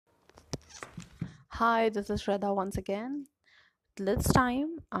Hi, this is Shraddha once again. This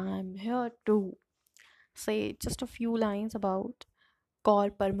time I'm here to say just a few lines about cor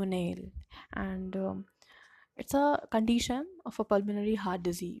pulmonale, and it's a condition of a pulmonary heart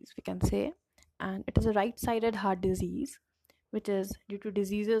disease, we can say, and it is a right-sided heart disease which is due to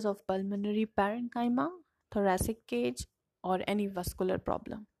diseases of pulmonary parenchyma, thoracic cage, or any vascular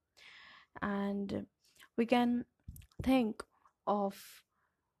problem. And we can think of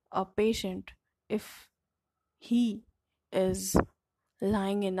a patient if he is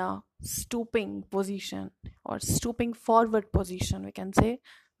lying in a stooping position or stooping forward position, we can say,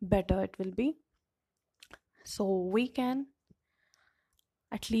 better it will be. So we can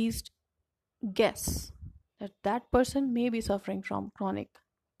at least guess that that person may be suffering from chronic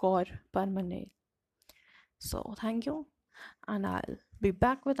cor pulmonale. So thank you, and I'll be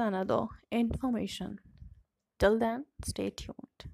back with another information. Till then, stay tuned.